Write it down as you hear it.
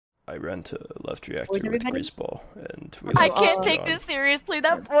I ran to left reactor Where's with everybody? grease ball, and we I left can't it take on. this seriously.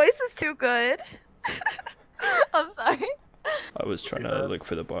 That voice is too good. I'm sorry. I was trying to look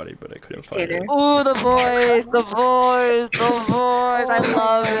for the body, but I couldn't find Tanner. it. Ooh, the voice, the voice, the voice. I Oh my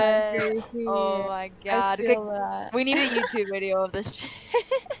love God, it. Gracie. Oh my I god. feel that. We need a YouTube video of this shit.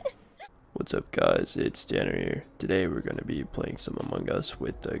 What's up, guys? It's Tanner here. Today we're going to be playing some Among Us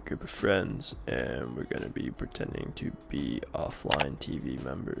with a group of friends, and we're going to be pretending to be offline TV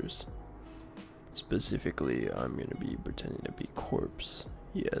members. Specifically, I'm going to be pretending to be Corpse.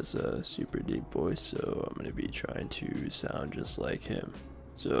 He has a super deep voice, so I'm going to be trying to sound just like him.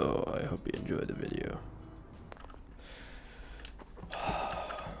 So I hope you enjoy the video.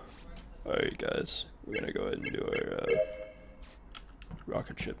 Alright guys, we're going to go ahead and do our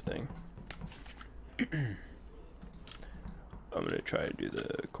rocket ship thing. I'm gonna try to do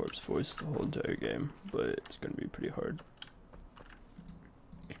the corpse voice the whole entire game, but it's gonna be pretty hard.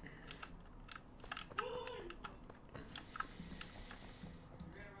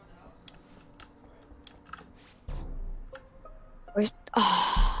 Where's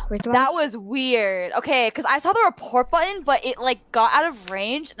the That was weird. Okay, because I saw the report button, but it like got out of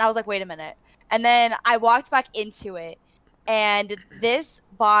range, and I was like, wait a minute. And then I walked back into it, and this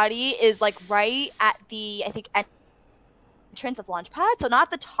body is like right at the, I think, entrance of Launchpad. So not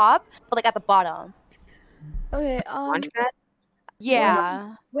the top, but like at the bottom. Okay, Launchpad?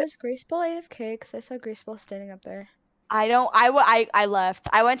 Yeah. was Graceball AFK? Because I saw Graceball standing up there. I left.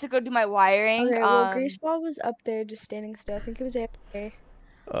 I went to go do my wiring. Okay, well, Graceball was up there just standing still. I think it was AFK.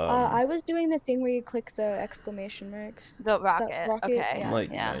 I was doing the thing where you click the exclamation marks. The rocket. Okay. yeah. I'm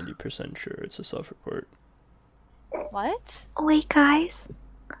like Yeah. 90% sure it's a self-report. What? Wait, guys.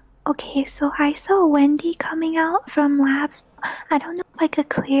 Okay, so I saw Wendy coming out from labs. I don't know if I could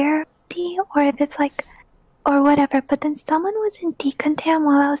clear D or if it's like, or whatever, but then someone was in decontam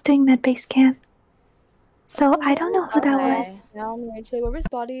while I was doing medbay scan. So I don't know who that was. Okay. Down right to where was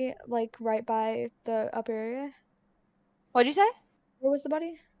body? Like right by the upper area? What'd you say? Where was the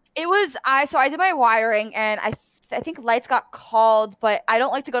body? It was so I did my wiring, and I think lights got called, but I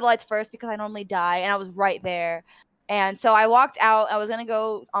don't like to go to lights first because I normally die, and I was right there. And so I walked out. I was gonna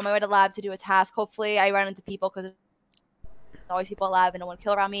go on my way to lab to do a task. Hopefully I ran into people because there's always people at lab and no one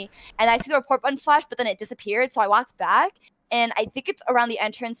kill around me. And I see the report button flash, but then it disappeared. So I walked back, and I think it's around the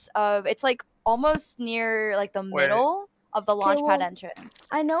entrance of, it's like almost near like the middle of the launch pad entrance.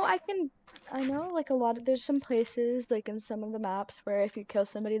 I know like a lot of, there's some places like in some of the maps where if you kill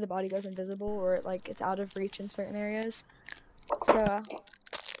somebody the body goes invisible or like it's out of reach in certain areas. So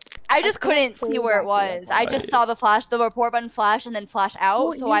I just couldn't see where it was. I just saw the report button flash and then flash out.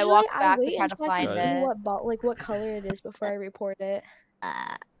 well, So I usually walked back to wait try to until I can find see it. what color it is before I report it.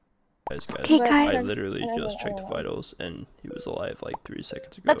 Guys, Okay, But guys. I since- literally I just don't checked know. vitals and he was alive like 3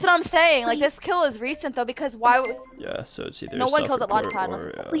 seconds ago. That's what I'm saying. Like, this kill is recent though, because why? Yeah, so it's either No one kills at self-report launchpad unless or,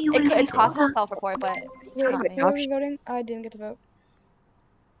 it's- Wait, It's possible self-report, but it's not me. Who are we voting? I didn't get to vote.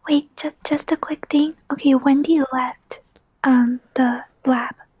 Wait, just a quick thing. Okay, Wendy left the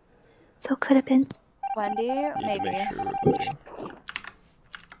lab. So could have been. Wendy, need to maybe. make sure we're voting.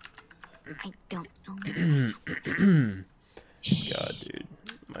 I don't know. God, dude,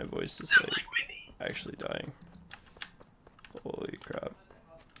 my voice is like actually dying. Holy crap.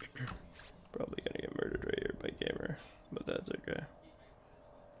 Probably gonna get murdered right here by Gamer, but that's okay.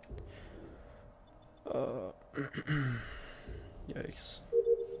 Yikes.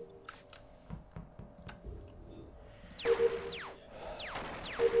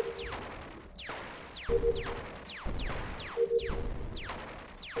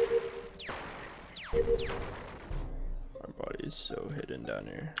 Our body is so hidden down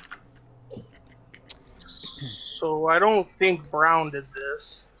here. So I don't think Brown did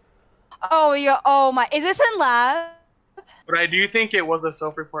this, Oh, oh my, is this in lab? but I do think it was a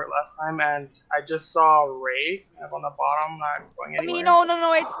self-report last time, and I just saw Ray kind of on the bottom, not going I anywhere. mean,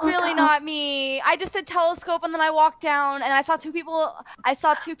 no, it's really not me. I just did telescope and then I walked down and I saw two people. I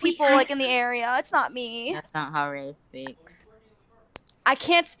saw two people like in the area. It's not me. That's not how Ray speaks. I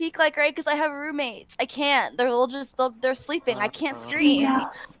can't speak like Ray because I have roommates. I can't. They're sleeping. I can't scream. Yeah.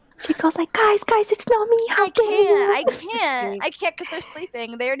 She goes like, guys, it's not me. How I can't because they're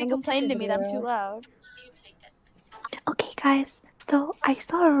sleeping. They already complained to me that I'm too loud. Okay, guys. So I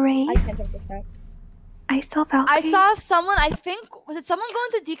saw Ray. I can't take this back. I saw Valkyrie. I saw someone, I think, was it someone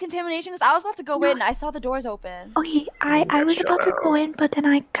going to decontamination? Because I was about to go in and I saw the doors open. Okay, I was about to go in, but then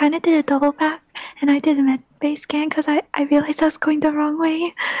I kind of did a double back, and I did base scan because I realized I was going the wrong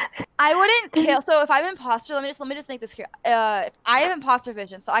way. I wouldn't kill. So if I'm imposter, let me just make this clear. If I have imposter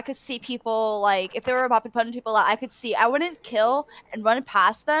vision, so I could see people like if they were about to put people out, I could see. I wouldn't kill and run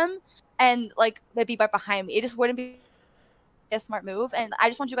past them, and like they'd be right behind me. It just wouldn't be a smart move. And I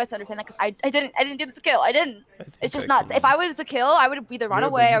just want you guys to understand that because I didn't get the kill. I didn't. I think It's just I not. can- If I was to kill, I would either run Yeah,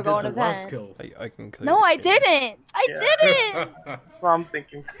 away but you or go did on the last event. kill. I can clear No, the I chain. didn't. I Yeah. didn't. That's what I'm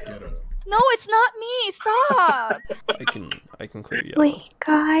thinking. Get him. No, it's not me. Stop. I can clear yellow. Wait,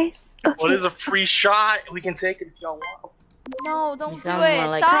 guys. Okay. What is a free shot? We can take it if y'all want. No, don't You do sound it. more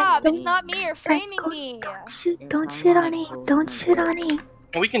like Stop. Don't- It's not me. You're Guys, framing go- me. Don't You shoot sound on like eight. Gold Don't Knight. shoot on eight.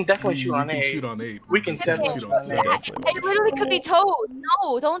 And we can definitely shoot on can eight. shoot on 8. We can just definitely shoot shoot on on 7. eight. I literally could be told.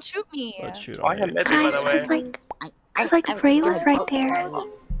 No, don't shoot me. Let's shoot Oh, I on have eight. Medley, by Guys, the cause way. like, cause like Ray was right there.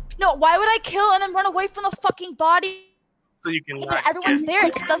 No, why would I kill and then run away from the fucking body So you can when not everyone's get there?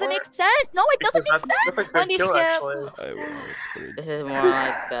 It just doesn't make sense. No, it doesn't make Because sense. that's a good Wendy kill, skip. actually. I will clear. This is more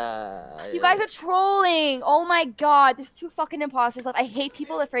like You guys are trolling. Oh my god, there's 2 fucking imposters left. I hate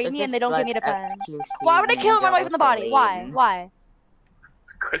people that frame me and they don't give me the pen. Why would I kill and run away from the body? Why? Why?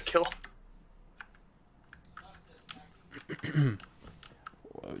 It's a good kill.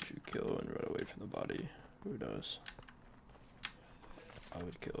 Why would you kill and run away from the body? Who knows? I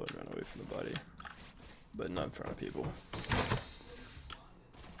would kill and run away from the body, but not in front of people.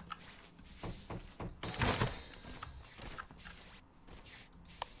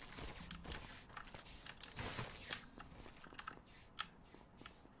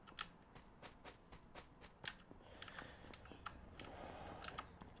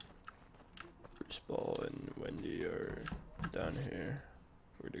 Bruce Ball and Wendy are down here.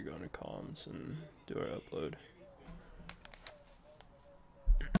 We're to go into comms and do our upload.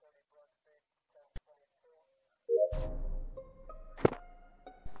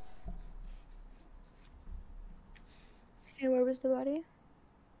 Okay, where was the body?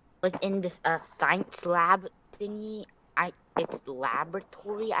 Was in this science lab thingy. It's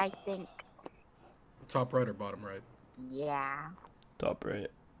laboratory, I think. Top right or bottom right? Yeah. Top right.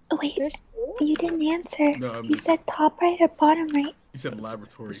 Wait, There's you didn't answer. No, I'm You just, said top right or bottom right? you said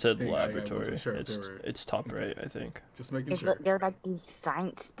laboratory. It said thing. I laboratory. wasn't sure if they were It's top right, I think. just making It's sure. they're like these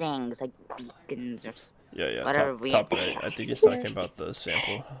science things, like beacons or. Yeah, Whatever top we- right. I think he's talking about the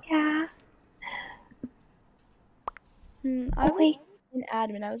sample. Yeah. I Oh, wait. was in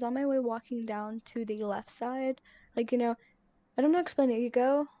admin. I was on my way walking down to the left side. Like, you know, I don't know how to explain it. You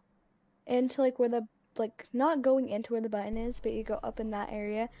go into like where the like not going into where the button is, but you go up in that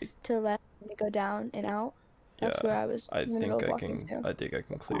area to the left and you go down and out. That's Yeah, where I was I in the middle think of I walking can. to. I think I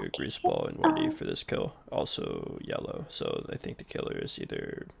can clear Greaseball and Wendy for this kill. Also yellow. So I think the killer is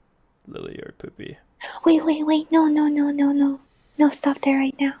either Lily or Poopy. Wait. No. No, stop there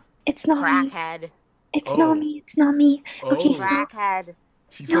right now. It's not me. Crackhead. It's Oh. not me. It's not me. Okay, Oh. so Crackhead.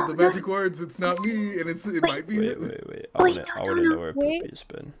 She said No, the no. magic words. It's not me, and it might be. Wait. I Wait, wanna no. know where Wait. Poopy's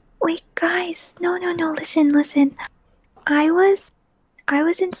been. wait, guys. No. Listen. I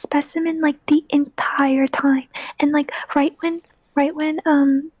was in specimen like the entire time, and like right when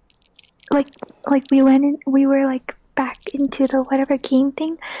like we went in, we were like back into the whatever game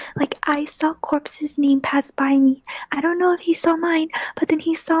thing. Like I saw Corpse's name pass by me. I don't know if he saw mine, but then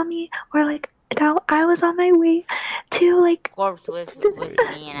he saw me, or like now I was on my way to like Corpse was Wait, with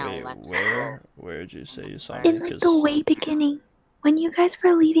me and electrical. where'd you say you saw me? in like the 'Cause way beginning when you guys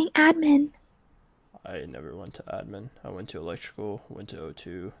were leaving admin. I never went to admin. I went to electrical, went to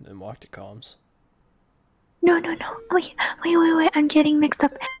O2, then walked to comms. No. Wait. I'm getting mixed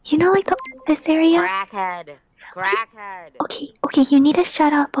up. You know, like the office area? Crackhead. Crackhead. Okay, you need to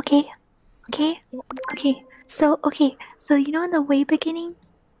shut up, okay? So, you know in the way beginning?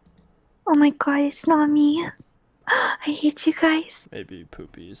 Oh my god, it's not me. I hate you guys. Maybe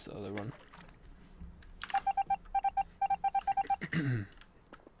Poopy is the other one.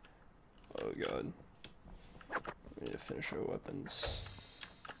 Oh god. We need to finish our weapons.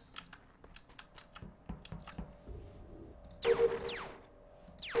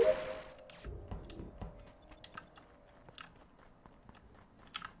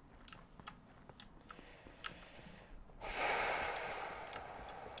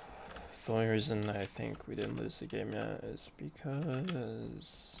 The only reason I think we didn't lose the game yet is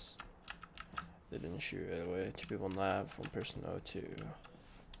because they didn't shoot right away. 2 people in lab, 1 person O2.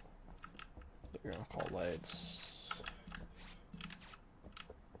 They're gonna call lights.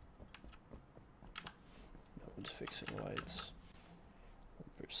 No one's fixing lights.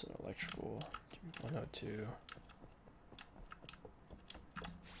 1 person electrical, 2 people in O2.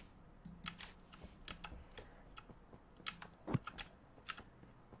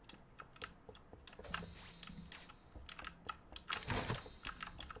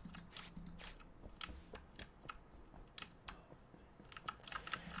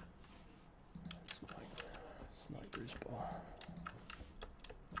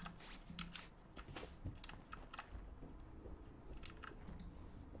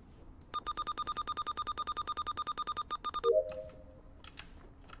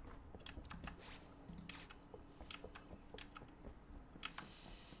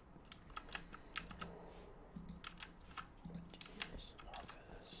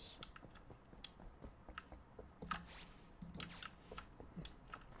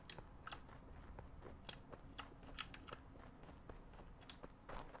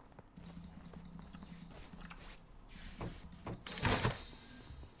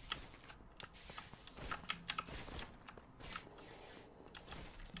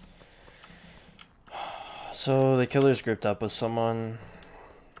 So the killer's grouped up with someone,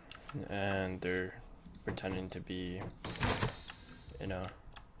 and they're pretending to be, you know,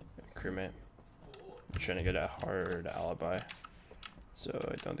 a crewmate. They're trying to get a hard alibi. So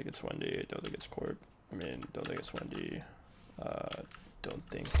I don't think it's Wendy. I don't think it's Corp. I mean, don't think it's Wendy. Don't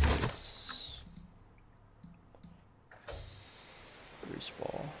think it's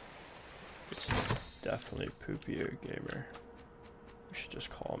Greaseball. It's definitely Poopy or Gamer. We should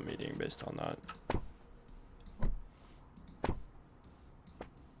just call a meeting based on that.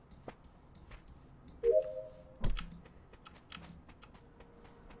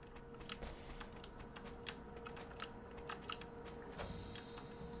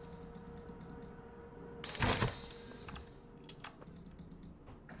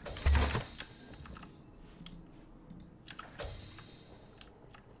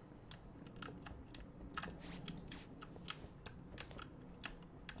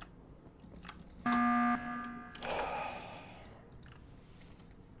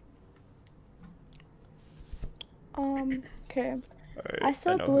 Okay. Alright, I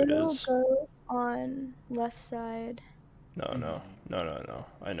saw know who it Blue is. go on left side. No.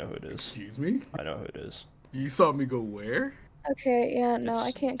 I know who it is. Excuse me? I know who it is. You saw me go where? Okay, yeah, no, I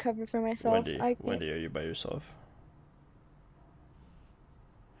It's can't cover for myself. Wendy. I can't. Wendy, are you by yourself?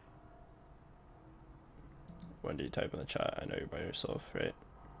 Wendy, type in the chat. I know you're by yourself, right?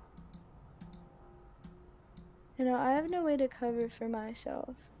 You know, I have no way to cover for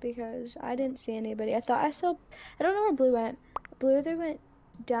myself because I didn't see anybody. I thought I saw. I don't know where Blue went. Blue either went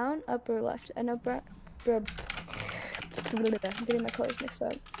down, up, or left. I know I'm getting my colors mixed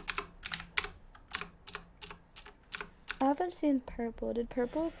up. I haven't seen Purple. Did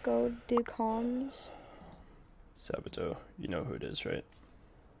Purple go do comms? Sabato, you know who it is, right?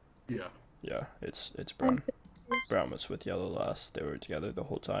 Yeah. Yeah, it's Brown. Brown was with Yellow last. They were together the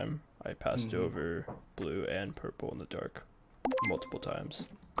whole time. I passed over Blue and Purple in the dark multiple times.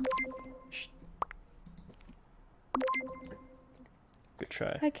 Good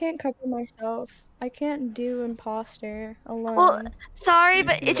try. I can't cover myself. I can't do imposter alone. Well, sorry,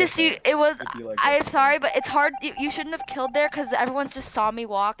 but It'd be it just like it was. It'd be like I'm that. sorry, but it's hard. You shouldn't have killed there because everyone just saw me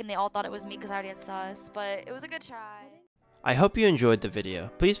walk and they all thought it was me because I already had sus. But it was a good try. I hope you enjoyed the video.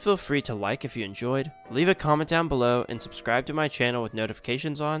 Please feel free to like if you enjoyed, leave a comment down below, and subscribe to my channel with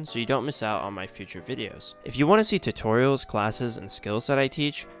notifications on so you don't miss out on my future videos. If you want to see tutorials, classes, and skills that I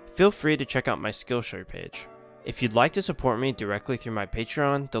teach, feel free to check out my Skillshare page. If you'd like to support me directly through my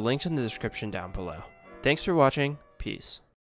Patreon, the link's in the description down below. Thanks for watching, peace.